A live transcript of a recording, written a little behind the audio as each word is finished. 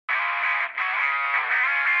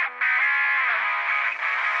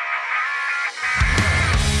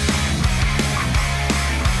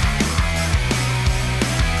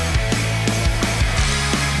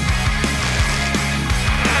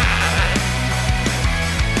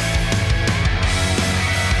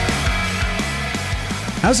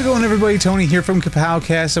How's it going, everybody? Tony here from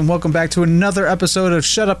Kapowcast, and welcome back to another episode of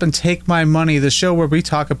Shut Up and Take My Money, the show where we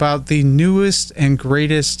talk about the newest and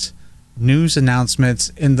greatest news announcements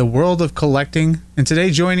in the world of collecting. And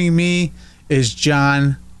today joining me is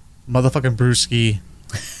John motherfucking Brewski.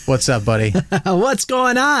 What's up, buddy? What's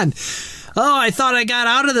going on? Oh, I thought I got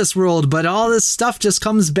out of this world, but all this stuff just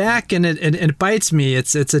comes back and it bites me.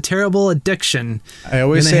 It's a terrible addiction. I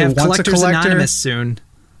always say have once a Collectors collector, Anonymous soon.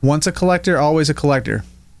 Once a collector, always a collector.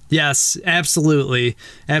 Yes, absolutely.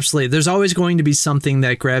 Absolutely. There's always going to be something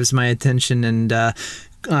that grabs my attention, and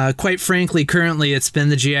quite frankly, currently it's been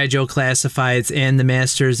the G.I. Joe Classifieds and the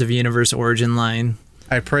Masters of Universe Origin line.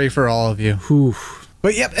 I pray for all of you. Whew.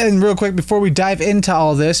 But yep, and real quick, before we dive into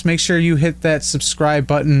all this, make sure you hit that subscribe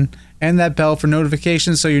button and that bell for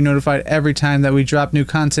notifications so you're notified every time that we drop new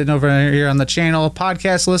content over here on the channel.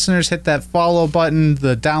 Podcast listeners, hit that follow button,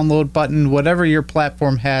 the download button, whatever your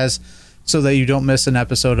platform has, so that you don't miss an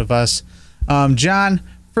episode of us. John,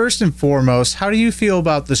 first and foremost, how do you feel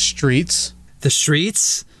about the streets? The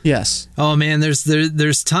streets? Yes. Oh man,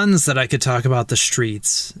 there's tons that I could talk about the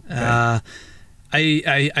streets. Okay.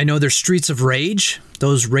 I know there's streets of rage,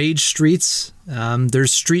 those rage streets.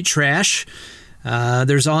 There's street trash.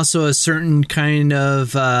 There's also a certain kind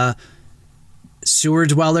of sewer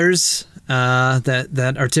dwellers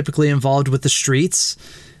that are typically involved with the streets.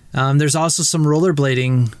 There's also some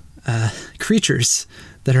rollerblading creatures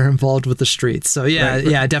that are involved with the streets. So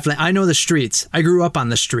yeah, definitely. I know the streets. I grew up on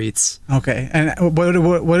the streets. Okay. And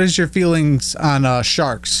what is your feelings on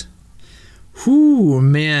sharks? Whoo,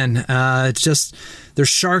 man. It's just, there's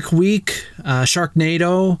Shark Week,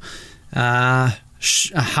 Sharknado,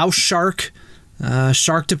 House Shark,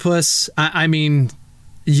 Sharktopus. I mean,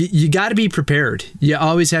 you got to be prepared. You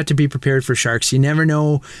always have to be prepared for sharks. You never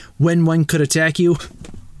know when one could attack you.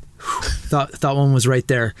 Thought one was right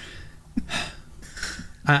there.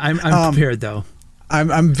 I'm prepared though.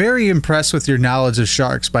 I'm very impressed with your knowledge of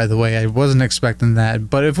sharks, by the way. I wasn't expecting that.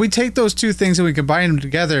 But if we take those two things and we combine them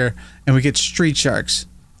together and we get Street Sharks.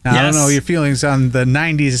 Now, yes. I don't know your feelings on the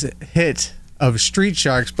 90s hit of Street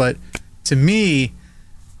Sharks, but to me,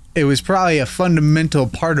 it was probably a fundamental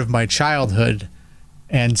part of my childhood.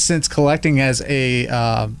 And since collecting as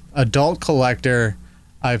a adult collector,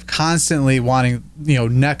 I've constantly wanting,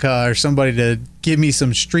 NECA or somebody to give me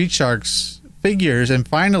some Street Sharks figures. And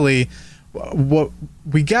finally, what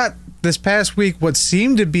we got this past week, what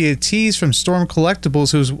seemed to be a tease from Storm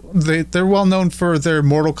Collectibles, they're well known for their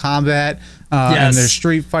Mortal Kombat and their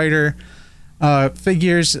Street Fighter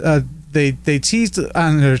figures. They teased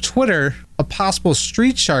on their Twitter a possible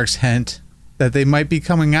Street Sharks hint that they might be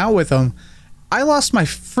coming out with them. I lost my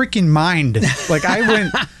freaking mind. Like I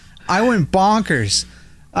went bonkers.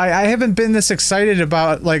 I haven't been this excited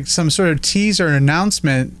about like some sort of teaser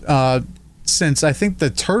announcement since I think the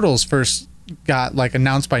Turtles first got like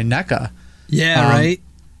announced by NECA. Yeah, right.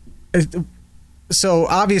 So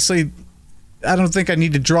obviously, I don't think I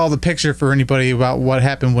need to draw the picture for anybody about what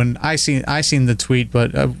happened when I seen the tweet.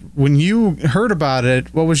 But when you heard about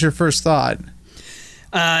it, what was your first thought?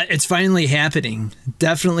 It's finally happening.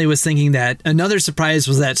 Definitely was thinking that. Another surprise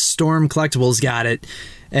was that Storm Collectibles got it.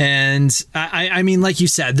 And I mean, like you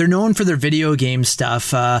said, they're known for their video game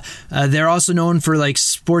stuff. They're also known for like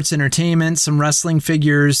sports entertainment, some wrestling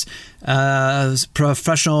figures,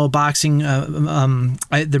 professional boxing.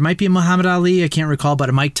 There might be a Muhammad Ali, I can't recall, but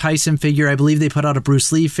a Mike Tyson figure. I believe they put out a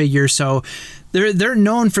Bruce Lee figure. So they're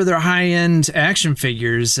known for their high-end action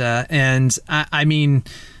figures. And I mean,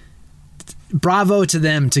 bravo to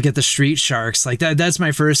them to get the Street Sharks. Like that's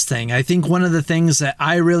my first thing. I think one of the things that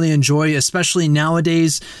I really enjoy, especially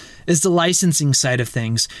nowadays, is the licensing side of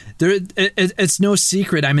things. It's no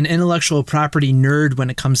secret I'm an intellectual property nerd when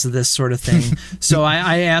it comes to this sort of thing. So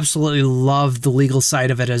I absolutely love the legal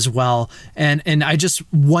side of it as well. And I just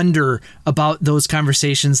wonder about those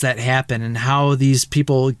conversations that happen and how these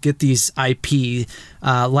people get these IP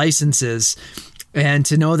licenses. And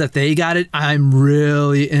to know that they got it, I'm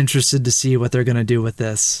really interested to see what they're going to do with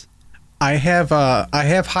this. I have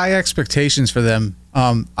high expectations for them.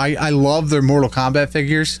 I love their Mortal Kombat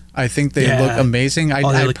figures. I think they look amazing.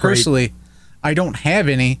 I personally, great. I don't have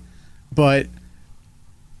any, but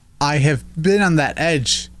I have been on that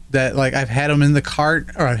edge that like I've had them in the cart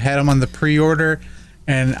or I've had them on the pre-order,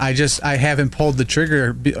 and I haven't pulled the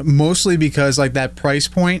trigger, mostly because like that price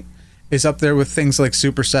point is up there with things like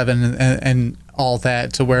Super 7 and all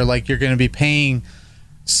that, to where like you're going to be paying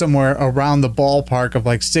somewhere around the ballpark of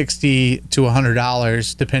like $60 to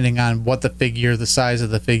 $100 depending on what the figure, the size of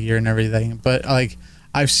the figure and everything. But like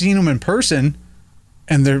I've seen them in person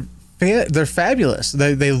and they're fabulous.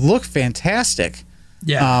 They look fantastic.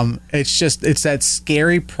 Yeah. It's that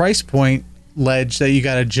scary price point ledge that you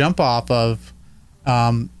got to jump off of.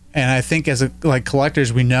 And I think as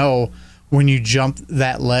collectors, we know when you jump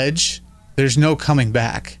that ledge, there's no coming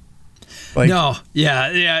back. No,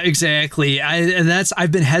 yeah, exactly.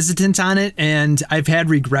 I've been hesitant on it, and I've had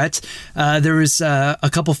regret. There was a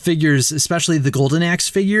couple figures, especially the Golden Axe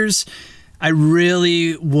figures. I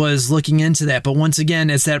really was looking into that, but once again,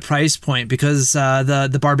 it's that price point because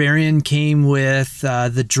the Barbarian came with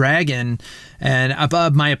the Dragon, and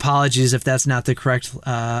my apologies if that's not the correct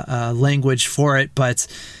language for it, but.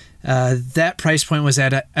 That price point was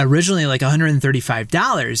at originally like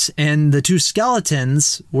 $135, and the two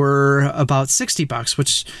skeletons were about $60,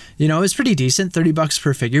 which, is pretty decent, $30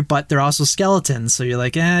 per figure, but they're also skeletons. So you're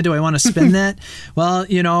like, do I want to spend that? Well,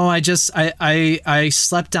 I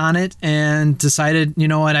slept on it and decided,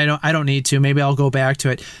 what, I don't need to. Maybe I'll go back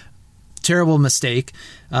to it. Terrible mistake.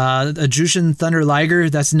 A Jushin Thunder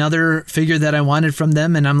Liger, that's another figure that I wanted from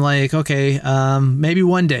them, and I'm like, okay, maybe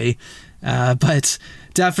one day. But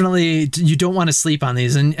definitely you don't want to sleep on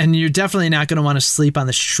these, and you're definitely not going to want to sleep on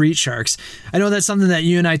the Street Sharks. I know that's something that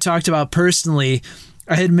you and I talked about personally.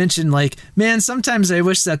 I had mentioned, man, sometimes I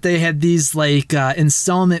wish that they had these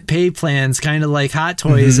installment pay plans, kind of like Hot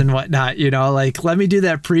Toys and whatnot, let me do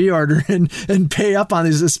that pre-order and pay up on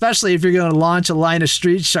these, especially if you're going to launch a line of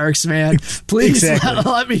Street Sharks, man. Please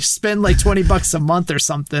let me spend $20 a month or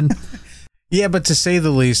something. Yeah, but to say the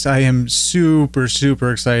least, I am super,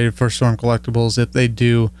 super excited for Storm Collectibles. If they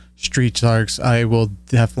do Street Sharks, I will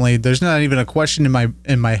definitely. There's not even a question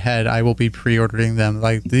in my head. I will be pre-ordering them.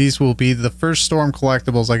 These will be the first Storm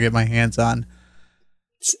Collectibles I get my hands on.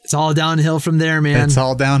 It's all downhill from there, man. It's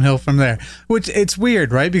all downhill from there. Which it's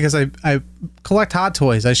weird, right? Because I collect Hot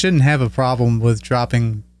Toys. I shouldn't have a problem with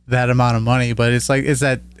dropping that amount of money, but it's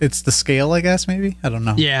the scale, I guess, maybe. I don't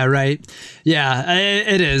know. Yeah, right. Yeah,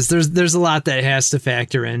 it is. There's a lot that has to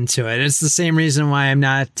factor into it. It's the same reason why I'm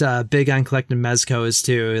not big on collecting Mezcos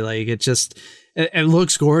too. It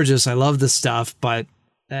looks gorgeous. I love the stuff, but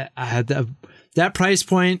I had that price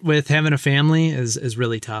point with having a family is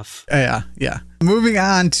really tough. Yeah. Moving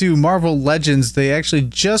on to Marvel Legends, they actually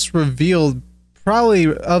just revealed,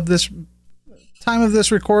 probably of this time of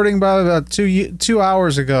this recording, about 2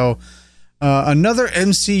 hours ago, another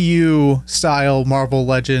MCU style Marvel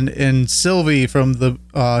Legend in Sylvie from the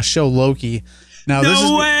show Loki. Now,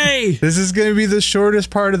 this is going to be the shortest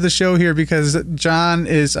part of the show here because John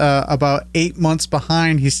is about 8 months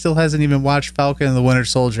behind. He still hasn't even watched Falcon and the Winter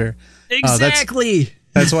Soldier. Exactly.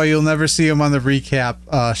 That's why you'll never see him on the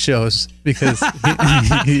recap shows, because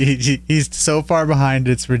he's so far behind,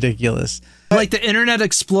 it's ridiculous. Like the Internet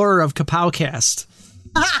Explorer of Kapowcast.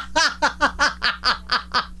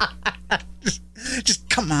 just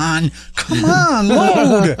come on,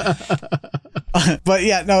 load. But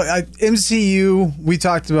yeah, no, MCU, we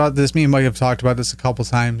talked about this. Me and Mike have talked about this a couple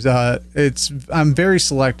times. I'm very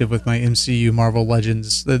selective with my MCU Marvel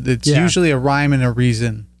Legends. It's usually a rhyme and a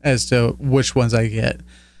reason as to which ones I get.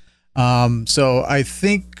 So I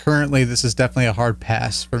think currently this is definitely a hard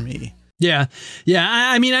pass for me. Yeah.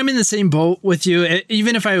 I mean, I'm in the same boat with you.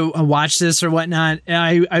 Even if I watch this or whatnot,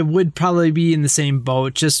 I would probably be in the same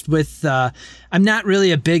boat. Just with, I'm not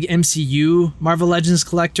really a big MCU Marvel Legends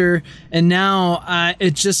collector, and now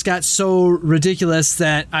it just got so ridiculous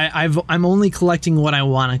that I'm only collecting what I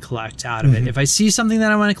want to collect out of it. If I see something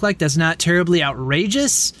that I want to collect that's not terribly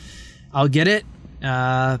outrageous, I'll get it.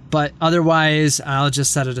 But otherwise, I'll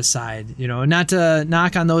just set it aside. Not to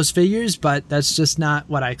knock on those figures, but that's just not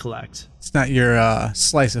what I collect. It's not your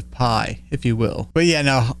slice of pie, if you will. But yeah,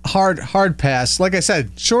 no, hard pass. Like I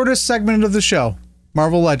said, shortest segment of the show,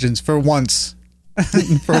 Marvel Legends, for once, in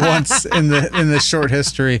the short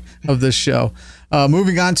history of this show.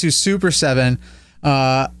 Moving on to Super 7.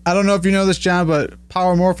 I don't know if you know this, John, but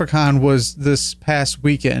Power Morphicon was this past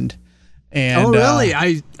weekend. And, oh, really?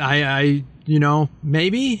 I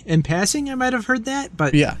maybe in passing I might have heard that,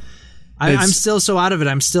 but yeah, I'm still so out of it.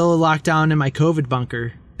 I'm still locked down in my COVID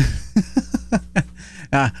bunker.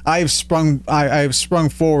 I have sprung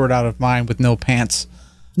forward out of mine with no pants.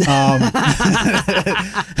 This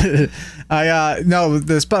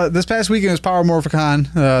past weekend was Power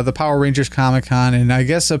Morphicon, the Power Rangers Comic Con, and I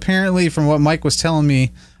guess apparently from what Mike was telling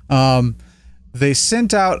me, they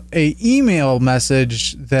sent out a email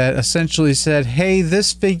message that essentially said, hey,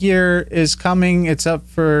 this figure is coming. It's up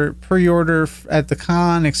for pre-order at the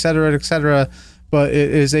con, et cetera, but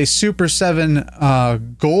it is a Super 7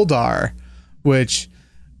 Goldar, which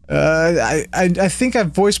I think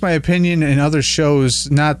I've voiced my opinion in other shows,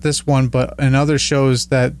 not this one, but in other shows,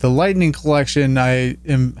 that the Lightning Collection I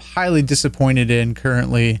am highly disappointed in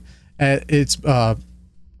currently. It's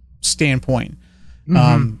standpoint.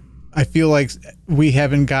 I feel like we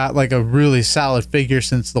haven't got like a really solid figure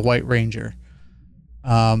since the White Ranger.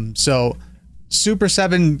 So Super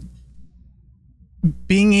 7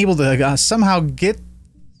 being able to somehow get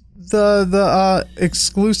the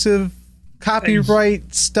exclusive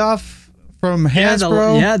copyright stuff from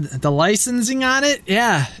Hasbro. The licensing on it.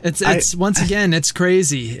 Yeah, it's once again, it's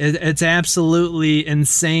crazy. It's absolutely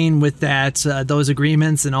insane with that those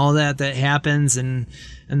agreements and all that happens, and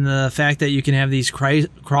the fact that you can have these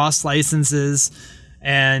cross licenses,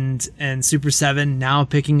 and Super 7 now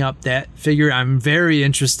picking up that figure. I'm very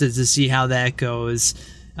interested to see how that goes,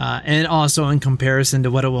 and also in comparison to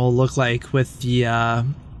what it will look like with the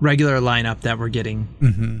regular lineup that we're getting.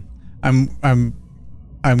 Mm-hmm.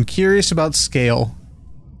 I'm curious about scale.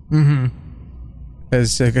 Mm-hmm.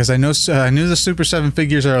 Because I knew the Super 7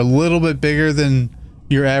 figures are a little bit bigger than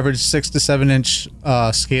your average 6 to 7 inch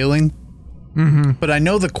scaling. Mm-hmm. But I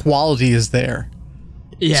know the quality is there.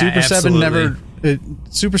 Yeah,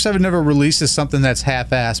 Super 7 never releases something that's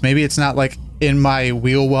half-assed. Maybe it's not like in my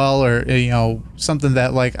wheel well or something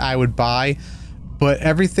that like I would buy, but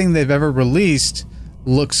everything they've ever released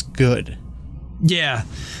looks good. Yeah.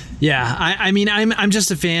 I mean, I'm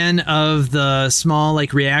just a fan of the small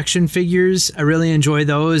like reaction figures. I really enjoy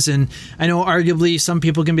those, and I know arguably some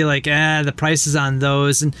people can be like, the prices on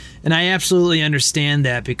those, and I absolutely understand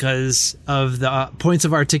that because of the points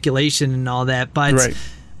of articulation and all that. But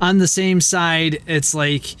on the same side, it's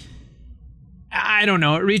like, I don't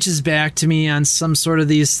know, it reaches back to me on some sort of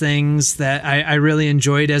these things that I really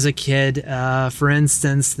enjoyed as a kid. For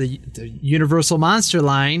instance, the Universal Monster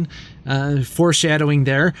line, foreshadowing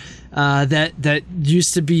there, that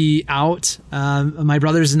used to be out. My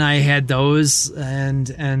brothers and I had those,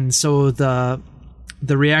 and so the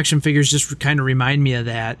reaction figures just kind of remind me of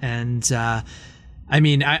that. And I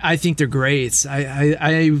mean, I think they're great.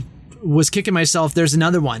 I was kicking myself. There's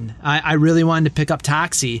another one. I really wanted to pick up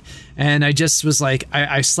Toxie, and I just was like,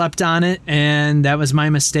 I slept on it, and that was my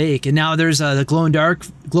mistake. And now there's the glow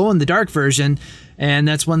in the dark version, and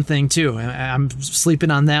that's one thing too. I'm sleeping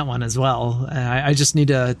on that one as well. I just need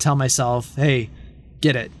to tell myself, hey,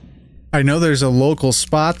 get it. I know there's a local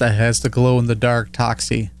spot that has the glow in the dark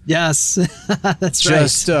Toxie. Yes, that's right.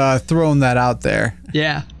 Just throwing that out there.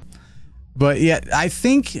 Yeah. But yeah, I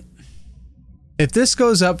think if this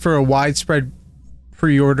goes up for a widespread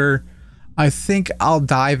pre-order, I think I'll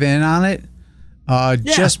dive in on it.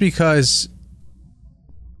 Just because,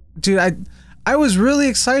 dude, I was really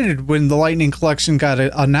excited when the Lightning Collection got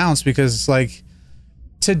announced, because like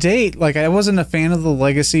to date, like I wasn't a fan of the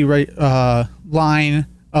Legacy line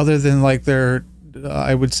other than like their,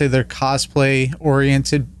 I would say their cosplay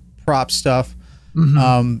oriented prop stuff.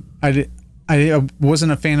 Mm-hmm. I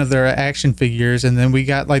wasn't a fan of their action figures, and then we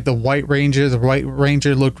got like the White Ranger. The White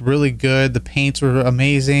Ranger looked really good. The paints were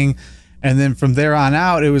amazing, and then from there on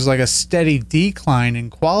out, it was like a steady decline in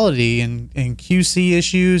quality and QC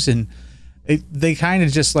issues, and they kind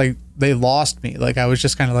of just like they lost me. Like I was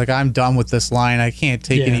just kind of like, I'm done with this line. I can't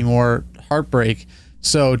take any more heartbreak.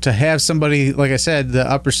 So to have somebody, like I said, the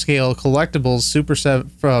upper scale collectibles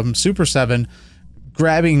from Super 7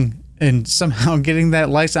 grabbing and somehow getting that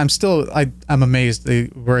license, I'm amazed they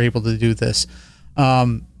were able to do this.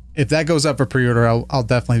 If that goes up for pre-order, I'll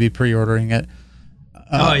definitely be pre-ordering it.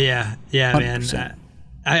 Yeah, 100%. Man.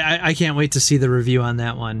 I can't wait to see the review on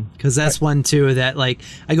that one, because that's one too that like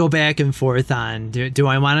I go back and forth on. Do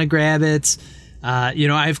I want to grab it?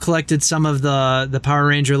 I've collected some of the Power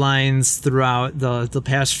Ranger lines throughout the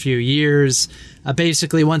past few years.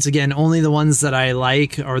 Basically, once again, only the ones that I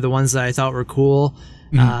like or the ones that I thought were cool.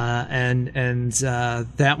 Mm-hmm.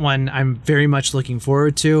 That one I'm very much looking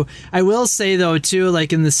forward to. I will say though too,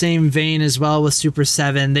 like in the same vein as well with Super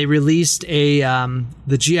 7, they released the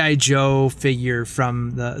G.I. Joe figure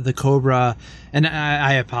from the Cobra, and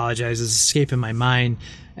I apologize, it's escaping my mind.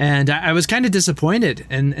 And I was kind of disappointed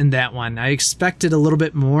in that one. I expected a little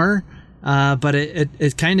bit more, but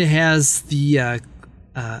it kind of has the a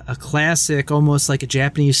classic, almost like a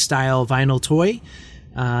Japanese style vinyl toy.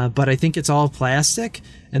 But I think it's all plastic,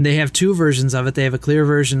 and they have two versions of it. They have a clear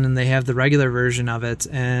version and they have the regular version of it.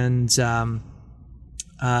 And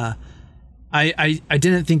I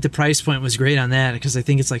didn't think the price point was great on that, because I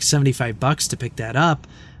think it's like $75 to pick that up.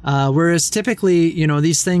 Whereas typically,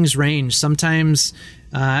 these things range. Sometimes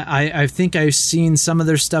I think I've seen some of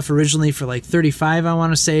their stuff originally for like $35, I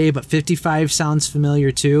want to say, but $55 sounds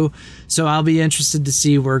familiar too. So I'll be interested to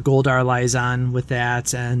see where Goldar lies on with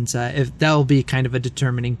that, and if that'll be kind of a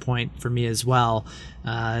determining point for me as well.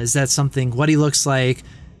 Is that something? What he looks like,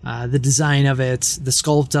 the design of it, the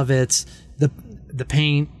sculpt of it, the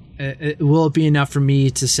paint. will it be enough for me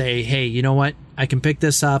to say, hey, you know what? I can pick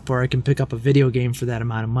this up, or I can pick up a video game for that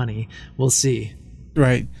amount of money. We'll see.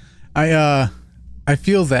 Right. I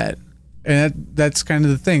feel that. And that's kind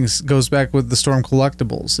of the thing. It goes back with the Storm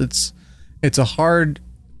collectibles. It's a hard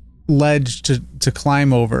ledge to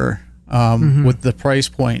climb over with the price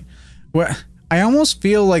point. Where I almost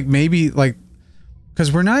feel like maybe like,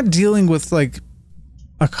 because we're not dealing with like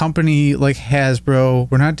a company like Hasbro.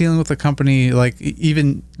 We're not dealing with a company like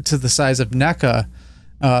even to the size of NECA.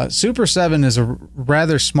 Super 7 is a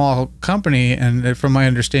rather small company, and from my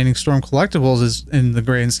understanding, Storm Collectibles is, in the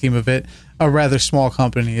grand scheme of it, a rather small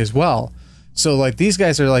company as well. So like these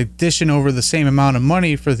guys are like dishing over the same amount of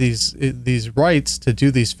money for these rights to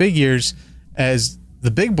do these figures as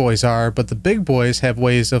the big boys are, but the big boys have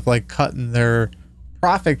ways of like cutting their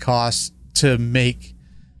profit costs to make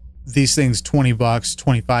these things $20,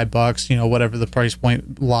 $25, you know, whatever the price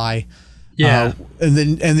point lie. Yeah. And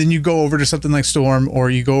then you go over to something like Storm, or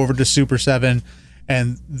you go over to Super 7,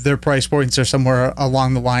 and their price points are somewhere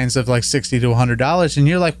along the lines of like $60 to $100, and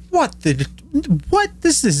you're like, what?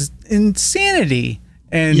 This is insanity.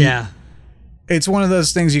 And yeah, it's one of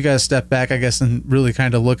those things you got to step back, I guess, and really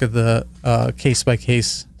kind of look at the case by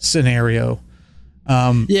case scenario.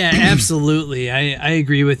 Yeah, absolutely. I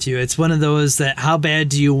agree with you. It's one of those that, how bad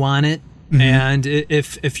do you want it? Mm-hmm. And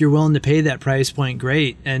if you're willing to pay that price point,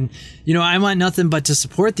 great. And, you know, I want nothing but to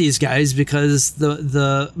support these guys, because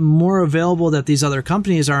the more available that these other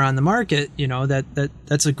companies are on the market, you know,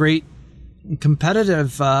 that's a great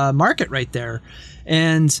competitive market right there.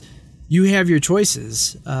 And you have your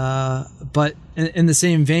choices. But in the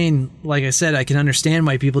same vein, like I said, I can understand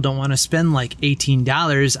why people don't want to spend like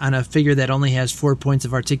 $18 on a figure that only has 4 points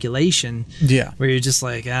of articulation. Yeah. Where you're just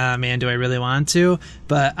like, man, do I really want to?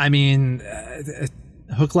 But I mean,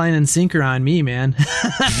 hook, line, and sinker on me, man.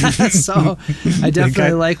 So I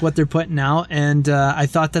definitely like what they're putting out. And I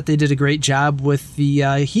thought that they did a great job with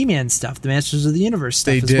the He-Man stuff, the Masters of the Universe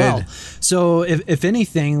stuff well. So if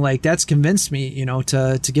anything, like, that's convinced me, you know,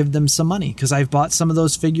 to give them some money, because I've bought some of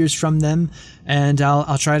those figures from them, and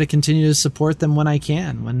I'll try to continue to support them when I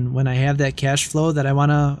can, when I have that cash flow that I want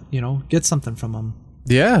to, you know, get something from them.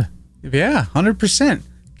 Yeah. 100%.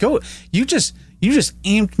 Go. You just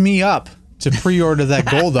amped me up to pre-order that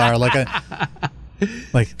Goldar.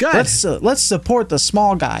 Let's support the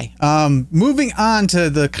small guy. Moving on to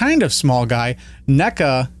the kind of small guy,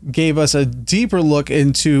 NECA gave us a deeper look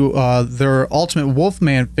into their Ultimate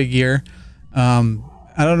Wolfman figure. I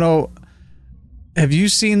don't know. Have you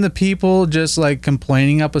seen the people just like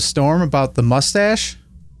complaining up a storm about the mustache?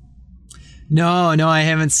 No, I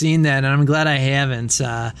haven't seen that, and I'm glad I haven't.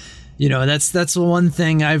 You know, that's the one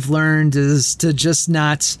thing I've learned, is to just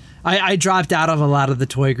not. I dropped out of a lot of the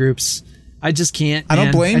toy groups. I just can't. I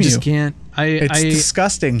don't blame you. I just can't. It's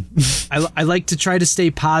disgusting. I like to try to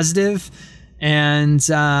stay positive, and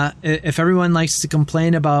if everyone likes to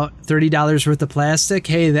complain about $30 worth of plastic,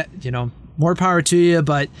 hey, that, you know, more power to you.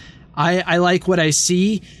 But I like what I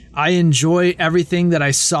see. I enjoy everything that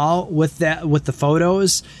I saw with the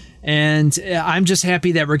photos. And I'm just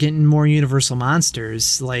happy that we're getting more Universal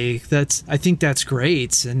Monsters. Like, I think that's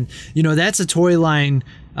great. And, you know, that's a toy line,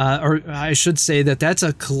 or I should say that's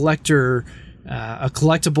a collectible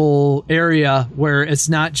area where it's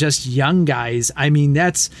not just young guys. I mean,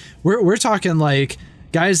 we're talking like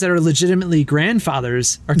guys that are legitimately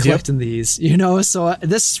grandfathers are collecting these, you know. So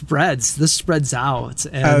this spreads out,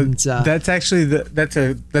 and that's actually that's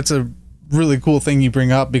a really cool thing you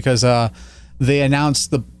bring up, because they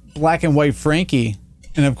announced the black and white Frankie,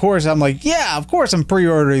 and of course I'm like, yeah, of course I'm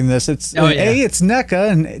pre-ordering this. It's A, it's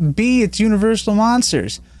NECA, and B, it's Universal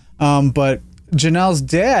Monsters. But Janelle's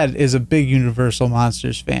dad is a big Universal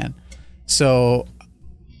Monsters fan, so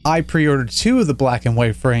I pre-ordered 2 of the black and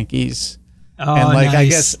white Frankies. Oh, and like, nice. I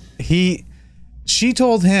guess she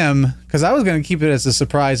told him, because I was going to keep it as a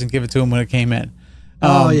surprise and give it to him when it came in.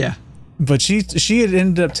 But she had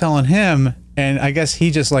ended up telling him. And I guess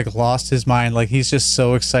he just like lost his mind. Like, he's just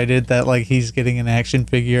so excited that like he's getting an action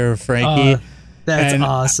figure of Frankie. That's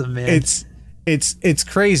awesome, man. It's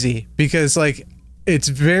crazy, because like it's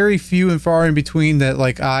very few and far in between that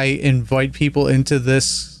like I invite people into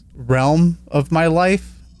this realm of my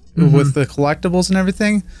life with the collectibles and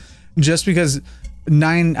everything, just because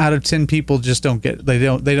 9 out of 10 people just don't get, they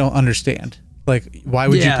don't understand. Like, why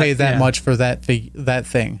would you pay that much for that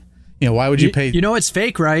thing? You know, why would you pay? You know it's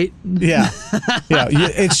fake, right? Yeah.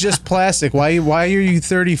 It's just plastic. Why are you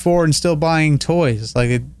 34 and still buying toys?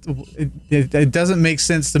 Like, it doesn't make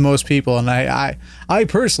sense to most people, and I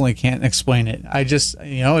personally can't explain it. I just,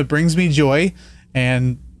 you know, it brings me joy,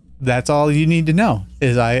 and that's all you need to know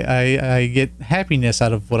is I get happiness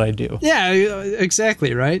out of what I do. Yeah,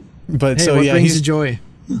 exactly, right? But hey, so what yeah, brings you joy?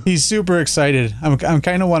 He's super excited. I'm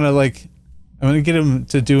kind of want to like, I'm going to get him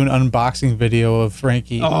to do an unboxing video of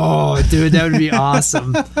Frankie. Oh, dude, that would be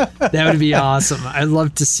awesome. That would be awesome. I'd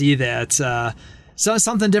love to see that. So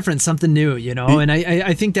something different, something new, you know, and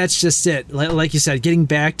I think that's just it. Like you said, getting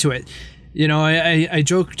back to it. You know, I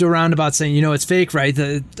joked around about saying, you know, it's fake, right?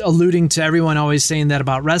 Alluding to everyone always saying that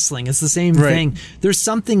about wrestling. It's the same thing. There's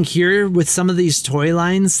something here with some of these toy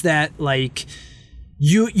lines that, like,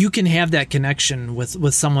 you can have that connection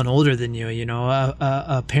with someone older than you know,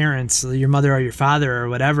 a parent, your mother or your father or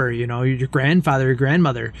whatever, you know, your grandfather or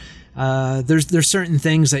grandmother. There's certain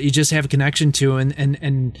things that you just have a connection to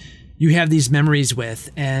and you have these memories with.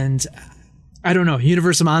 And I don't know,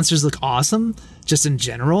 Universal Monsters look awesome just in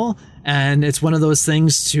general. And it's one of those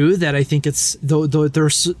things too that I think it's they're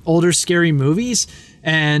older scary movies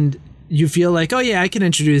and you feel like, oh yeah, I can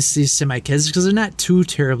introduce these to my kids because they're not too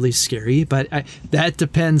terribly scary, but that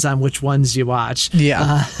depends on which ones you watch.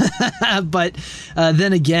 Yeah. But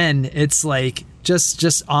then again, it's like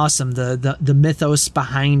just awesome, the mythos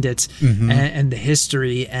behind it and the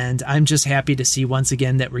history, and I'm just happy to see once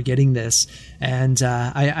again that we're getting this. And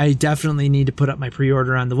I definitely need to put up my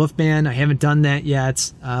pre-order on the Wolfman. I haven't done that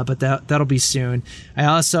yet, but that'll be soon. I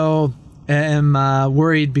also am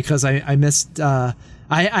worried because I missed.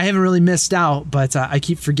 I haven't really missed out, but I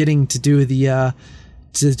keep forgetting to do the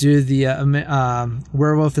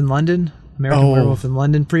Werewolf in London, American Werewolf in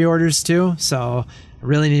London pre-orders too. So I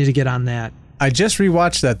really need to get on that. I just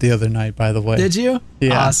rewatched that the other night, by the way. Did you?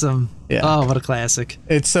 Yeah. Awesome. Yeah. Oh, what a classic.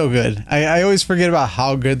 It's so good. I always forget about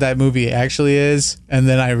how good that movie actually is, and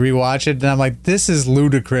then I rewatch it, and I'm like, this is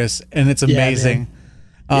ludicrous, and it's amazing.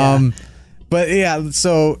 Yeah. But yeah,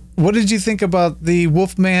 so what did you think about the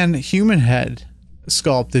Wolfman human head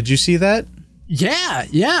sculpt? Did you see that? Yeah.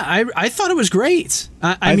 I thought it was great.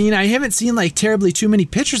 I mean, I haven't seen like terribly too many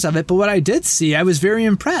pictures of it, but what I did see, I was very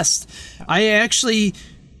impressed. I actually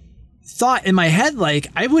thought in my head, like,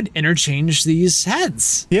 I would interchange these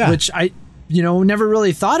heads, which I, never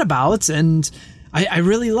really thought about. And I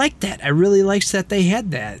really liked that. I really liked that they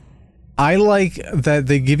had that. I like that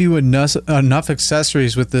they give you enough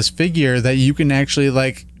accessories with this figure that you can actually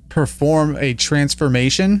like perform a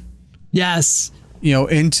transformation. Yes.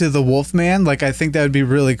 Into the Wolfman. Like, I think that would be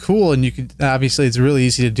really cool. And you could, obviously it's really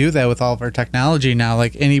easy to do that with all of our technology now.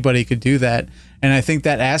 Like, anybody could do that. And I think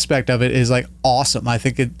that aspect of it is like awesome. I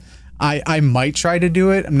think I might try to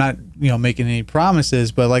do it. I'm not, making any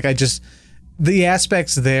promises, but like, the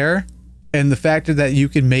aspects there and the fact that you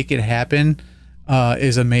can make it happen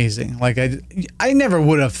is amazing. Like, I never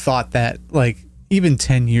would have thought that, like, even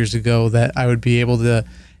 10 years ago, that I would be able to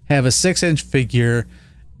have a 6-inch figure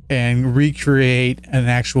and recreate an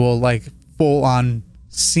actual, like, full-on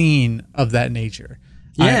scene of that nature.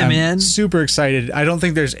 Yeah, man. I'm super excited. I don't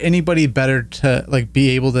think there's anybody better to, like, be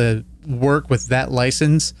able to work with that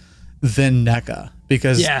license than NECA,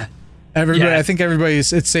 because everybody, I think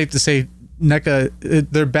it's safe to say NECA,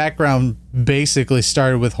 their background basically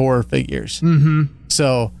started with horror figures. Mm-hmm.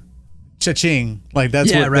 So, cha-ching, like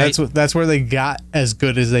that's where they got as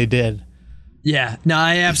good as they did. Yeah, no,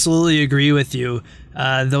 I absolutely agree with you.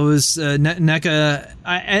 Those NECA.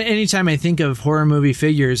 Anytime I think of horror movie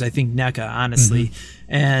figures, I think NECA, honestly,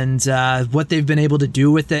 and what they've been able to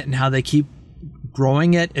do with it and how they keep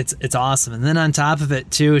growing it, it's awesome. And then on top of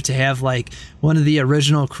it too, to have like one of the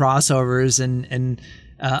original crossovers and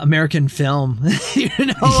American film,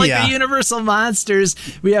 the Universal Monsters.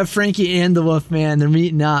 We have Frankie and the Wolfman. They're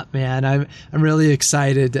meeting up, man. I'm really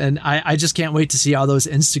excited, and I just can't wait to see all those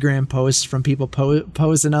Instagram posts from people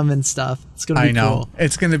posing them and stuff. It's gonna be cool.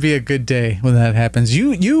 It's gonna be a good day when that happens.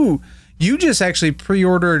 You just actually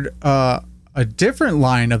pre-ordered a different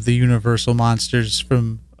line of the Universal Monsters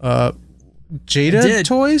from Jada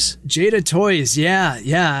Toys? Jada Toys, yeah,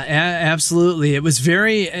 absolutely. It was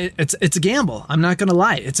it's a gamble. I'm not going to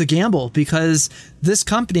lie. It's a gamble because this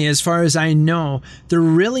company, as far as I know, they're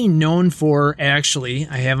really known for, actually,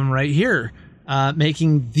 I have them right here,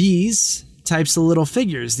 making these types of little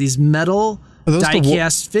figures, these metal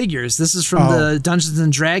die-cast figures. This is from the Dungeons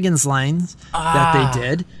and Dragons line that they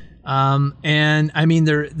did. And I mean,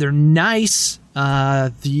 they're nice.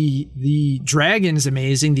 The dragon is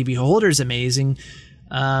amazing. The beholder is amazing.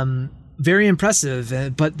 Very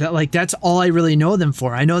impressive. But that's all I really know them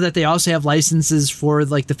for. I know that they also have licenses for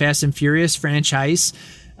like the Fast and Furious franchise.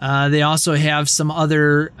 They also have some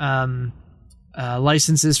other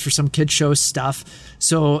licenses for some kid show stuff.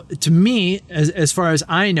 So to me, as far as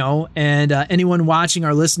I know, and anyone watching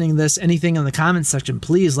or listening to this, anything in the comments section,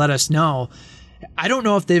 please let us know. I don't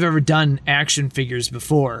know if they've ever done action figures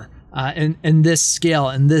before in this scale,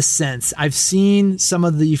 in this sense. I've seen some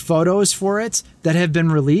of the photos for it that have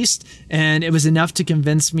been released, and it was enough to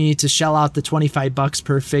convince me to shell out the $25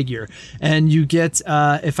 per figure. And you get,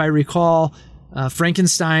 if I recall,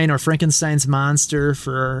 Frankenstein or Frankenstein's monster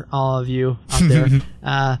for all of you out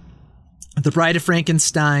there, the Bride of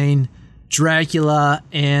Frankenstein, Dracula,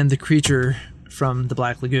 and the creature from the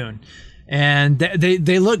Black Lagoon. And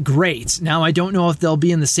they look great. Now, I don't know if they'll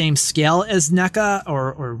be in the same scale as NECA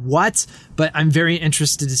or what, but I'm very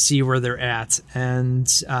interested to see where they're at. And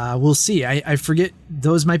we'll see. I forget,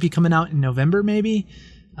 those might be coming out in November, maybe,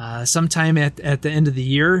 sometime at the end of the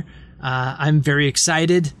year. I'm very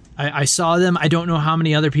excited. I saw them. I don't know how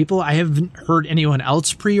many other people. I haven't heard anyone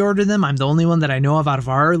else pre-order them. I'm the only one that I know of out of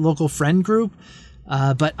our local friend group.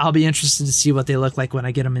 But I'll be interested to see what they look like when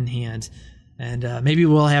I get them in hand. And maybe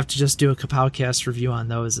we'll have to just do a Kapowcast review on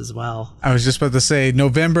those as well. I was just about to say,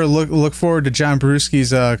 November, look forward to John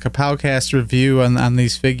Brewski's Kapowcast review on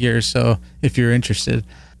these figures, so if you're interested.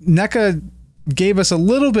 NECA gave us a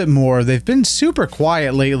little bit more. They've been super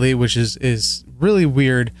quiet lately, which is really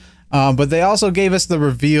weird. But they also gave us the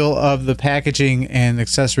reveal of the packaging and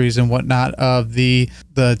accessories and whatnot of the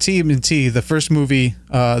TMNT, the first movie,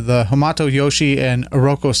 the Hamato Yoshi and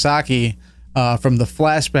Oroko Saki, from the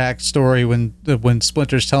flashback story when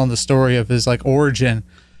Splinter's telling the story of his like origin.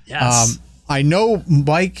 Yes. I know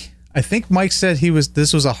Mike. I think Mike said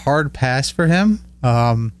this was a hard pass for him.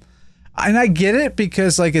 And I get it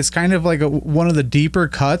because like it's kind of like one of the deeper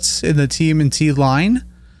cuts in the TMNT line.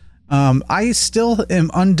 I still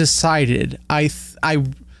am undecided. All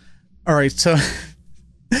right, so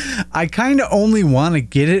I kind of only want to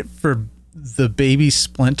get it for the baby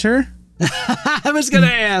Splinter. I was gonna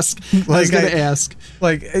ask.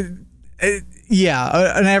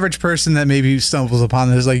 Yeah, an average person that maybe stumbles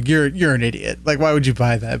upon this, like you're an idiot. Like, why would you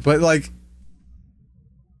buy that? But like,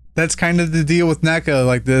 that's kind of the deal with NECA.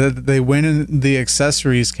 Like, they win in the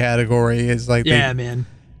accessories category. Is like, yeah, man.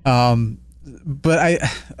 But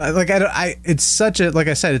it's such a, like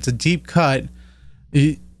I said, it's a deep cut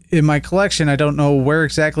in my collection. I don't know where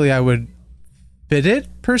exactly I would fit it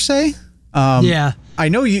per se. Yeah, I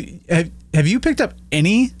know you have you picked up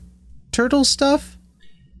any Turtle stuff?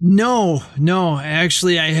 No,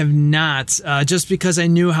 actually I have not. Just because I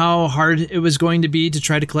knew how hard it was going to be to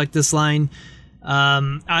try to collect this line.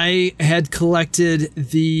 I had collected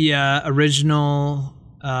the original,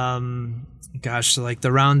 like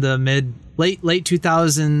around the late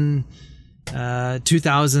 2000s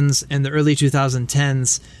and the early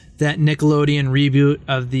 2010s, that Nickelodeon reboot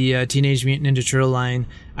of the Teenage Mutant Ninja Turtle line.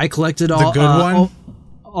 I collected all the good one.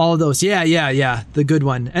 All of those, yeah, the good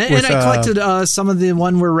one, and I collected some of the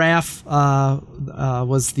one where Raph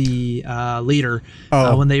was the leader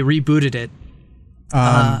when they rebooted it.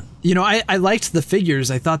 I liked the figures.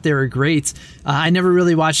 I thought they were great. I never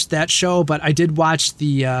really watched that show, but I did watch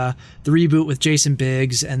the reboot with Jason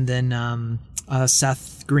Biggs and then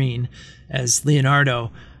Seth Green as Leonardo.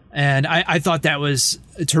 And I thought that was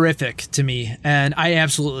terrific to me, and I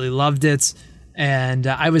absolutely loved it. And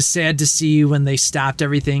I was sad to see when they stopped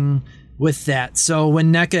everything with that. So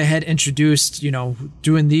when NECA had introduced,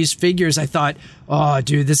 doing these figures, I thought, oh,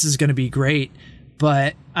 dude, this is going to be great.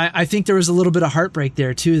 But I think there was a little bit of heartbreak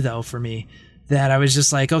there too, though, for me, that I was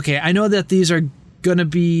just like, okay, I know that these are going to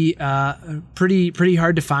be pretty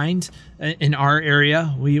hard to find in our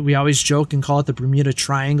area. We always joke and call it the Bermuda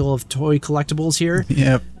Triangle of toy collectibles here.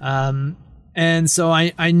 Yep. And so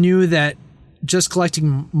I knew that just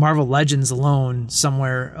collecting Marvel Legends alone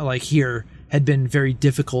somewhere like here had been very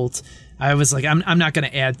difficult. I was like, I'm not going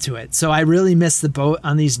to add to it. So I really missed the boat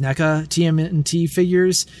on these NECA TMNT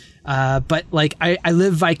figures. But like I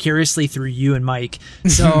live vicariously through you and Mike.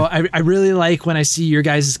 So I really like when I see your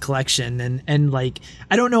guys' collection and like,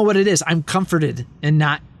 I don't know what it is. I'm comforted in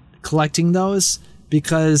not collecting those,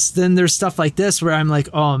 because then there's stuff like this where I'm like,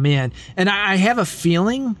 oh man. And I have a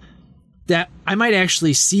feeling that I might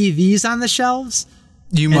actually see these on the shelves.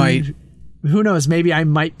 You might. Who knows? Maybe I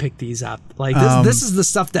might pick these up. Like this is the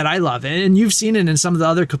stuff that I love, and you've seen it in some of the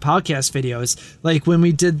other Kapowcast videos. Like when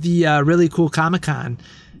we did the really cool Comic-Con,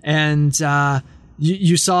 and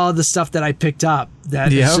you saw the stuff that I picked up.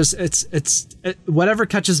 That yep. It's just it's whatever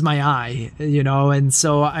catches my eye, And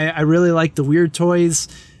so I really like the weird toys,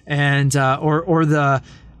 and or the.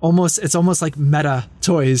 It's almost like meta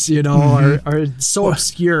toys, mm-hmm. are so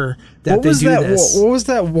obscure that they do this. What was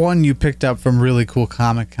that one you picked up from Really Cool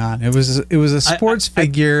Comic-Con? It was a sports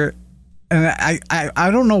figure. And I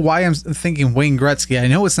don't know why I'm thinking Wayne Gretzky. I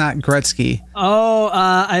know it's not Gretzky. Oh,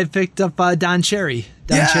 I picked up Don Cherry.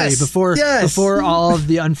 Cherry before all of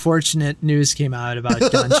the unfortunate news came out about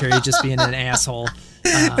Don Cherry just being an asshole.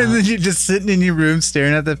 And then you're just sitting in your room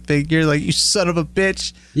staring at the figure like, you son of a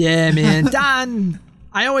bitch. Yeah, man. Don,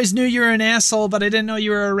 I always knew you were an asshole, but I didn't know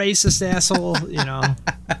you were a racist asshole, you know.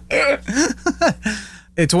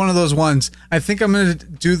 It's one of those ones. I think I'm going to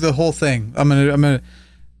do the whole thing. I'm going to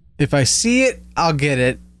if I see it, I'll get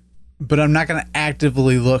it, but I'm not going to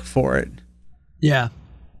actively look for it. Yeah.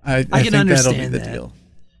 I can understand that. Deal.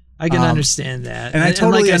 I can understand that. And I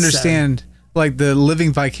totally understand like the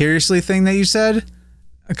living vicariously thing that you said,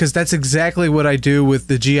 because that's exactly what I do with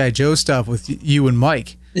the G.I. Joe stuff with you and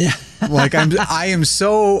Mike. Yeah. Like I am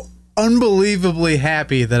so unbelievably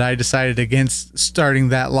happy that I decided against starting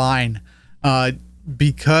that line,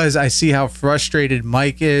 because I see how frustrated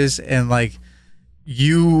Mike is, and like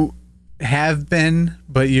you have been,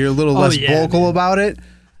 but you're a little less vocal about it.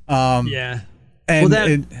 Yeah. And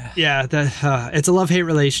it's a love-hate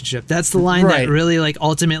relationship. That's the line that really like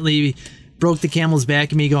ultimately broke the camel's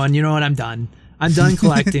back of me going, you know what, I'm done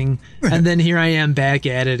collecting. And then here I am back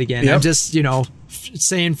at it again. Yep. I'm just,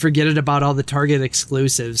 saying forget it about all the Target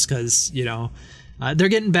exclusives, because, they're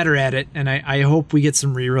getting better at it. And I hope we get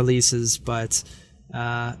some re-releases, but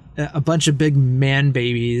a bunch of big man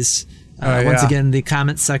babies. Once again, the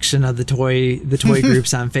comment section of the toy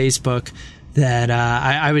groups on Facebook, that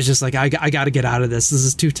I was just like, I got to get out of this. This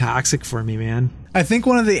is too toxic for me, man. I think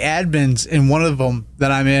one of the admins in one of them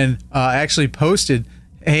that I'm in actually posted,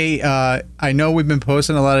 hey, I know we've been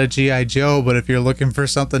posting a lot of G.I. Joe, but if you're looking for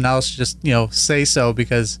something else, just, say so,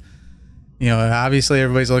 because, obviously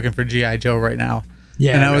everybody's looking for G.I. Joe right now.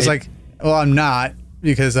 Yeah. And I was like, well, I'm not,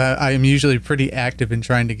 because I am usually pretty active in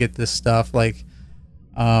trying to get this stuff. Like,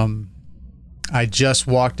 I just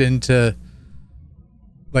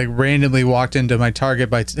randomly walked into my Target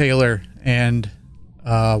by Taylor and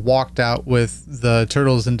walked out with the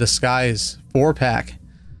Turtles in Disguise 4-pack.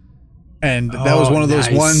 And that was one of those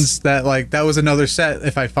ones that, like, that was another set.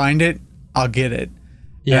 If I find it, I'll get it.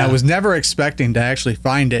 Yeah. And I was never expecting to actually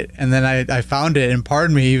find it. And then I found it, and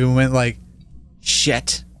part of me even went like,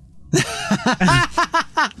 shit.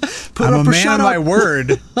 I'm a man of my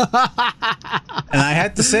word. And I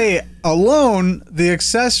had to say, alone, the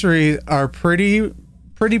accessories are pretty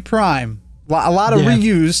prime. A lot of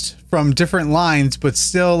reused from different lines, but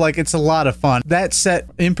still, like, it's a lot of fun. That set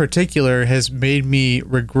in particular has made me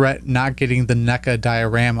regret not getting the NECA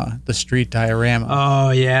diorama, the street diorama.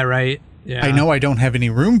 Oh, yeah, right. Yeah. I know I don't have any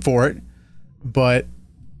room for it, but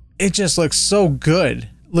it just looks so good.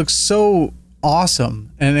 Looks so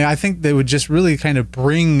awesome. And I think they would just really kind of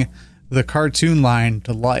bring the cartoon line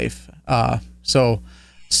to life. So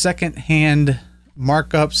secondhand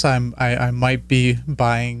markups, I might be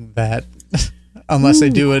buying that unless I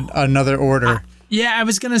do another order. Yeah, I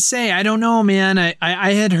was gonna say, I don't know, man.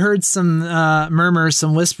 I had heard some murmurs,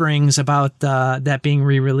 some whisperings about that being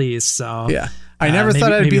re-released. So yeah, I never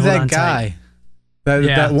thought I'd be that guy.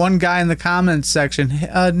 That one guy in the comments section.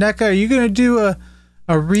 NECA, are you gonna do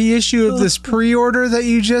a reissue of this pre-order that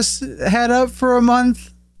you just had up for a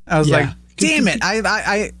month? I was like, damn it!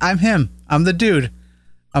 I'm him. I'm the dude.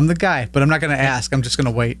 I'm the guy, but I'm not going to ask. I'm just going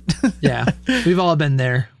to wait. Yeah, we've all been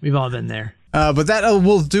there. But that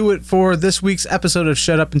will do it for this week's episode of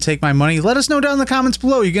Shut Up and Take My Money. Let us know down in the comments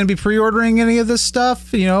below. Are you going to be pre-ordering any of this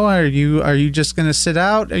stuff? Are you just going to sit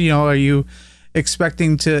out? Are you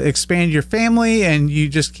expecting to expand your family and you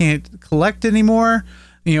just can't collect anymore?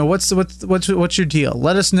 What's your deal?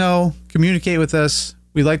 Let us know. Communicate with us.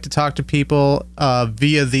 We like to talk to people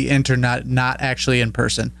via the internet, not actually in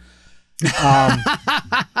person.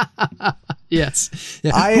 Yes.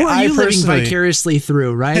 Yeah. Who are you living vicariously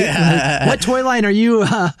through, right? Like, what toy line are you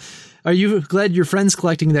glad your friend's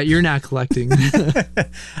collecting that you're not collecting?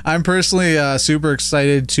 I'm personally super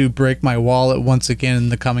excited to break my wallet once again in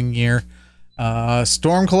the coming year.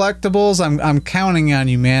 Storm Collectibles, I'm counting on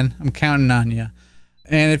you, man. I'm counting on you.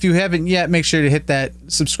 And if you haven't yet, make sure to hit that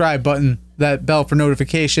subscribe button, that bell for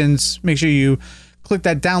notifications. Make sure you click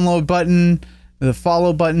that download button, the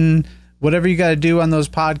follow button, whatever you got to do on those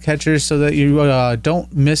podcatchers so that you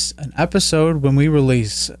don't miss an episode when we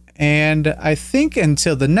release. And I think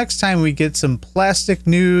until the next time we get some plastic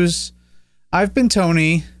news, I've been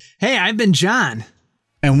Tony. Hey, I've been John.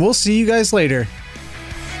 And we'll see you guys later.